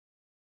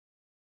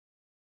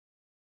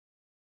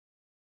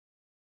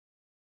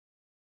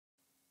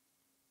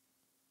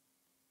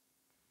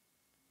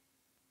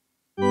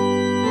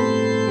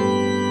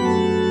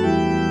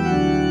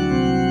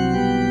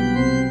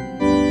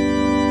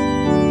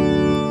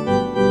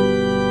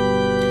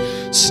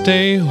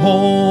Stay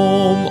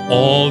home,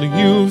 all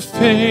you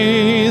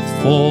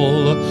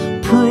faithful,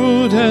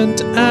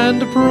 prudent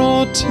and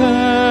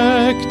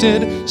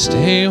protected.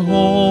 Stay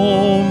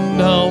home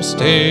now,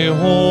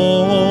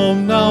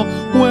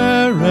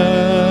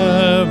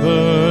 wherever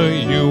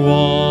you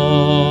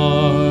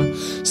are.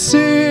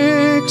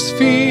 6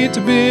 feet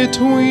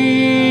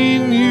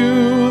between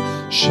you,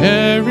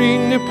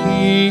 sharing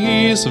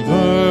peace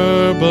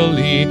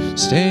verbally.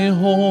 Stay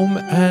home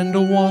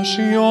and wash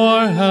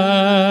your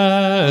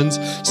hands.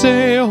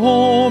 Stay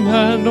home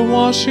and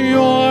wash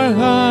your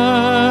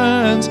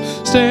hands.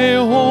 Stay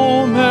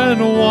home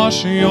and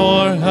wash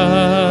your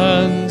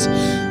hands.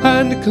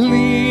 And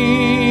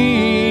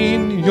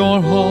clean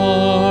your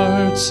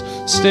hearts.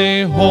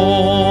 Stay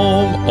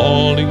home,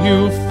 all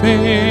you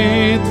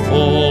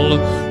faithful,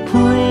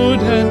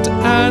 prudent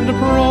and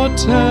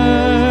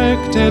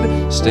protected.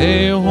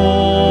 Stay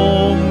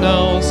home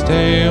now,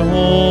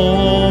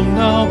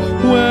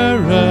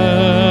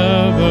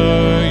 wherever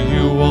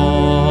you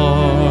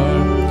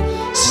are.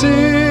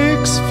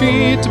 6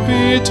 feet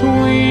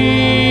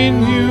between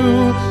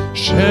you,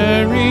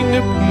 sharing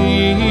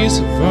peace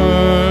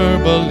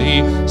verbally.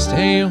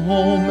 Stay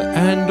home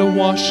and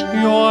wash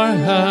your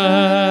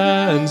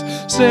hands.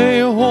 Stay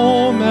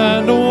home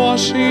and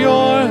wash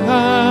your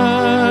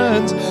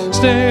hands.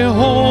 Stay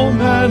home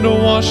and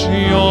wash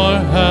your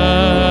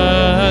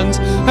hands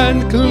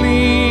and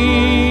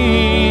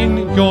clean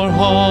your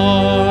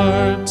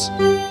hearts.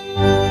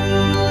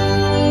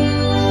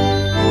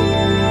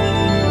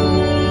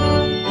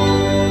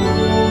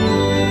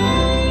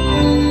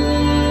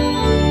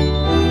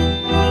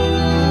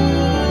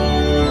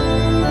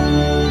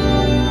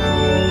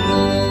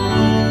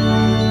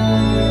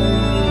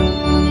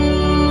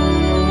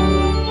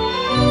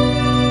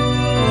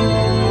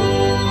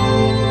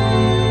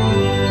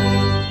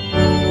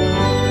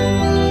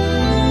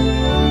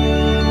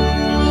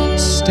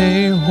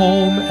 Stay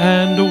home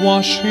and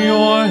wash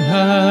your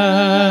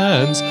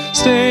hands.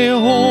 Stay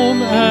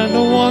home and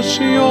wash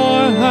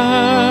your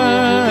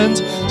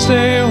hands.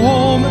 Stay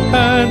home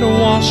and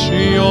wash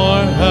your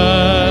hands.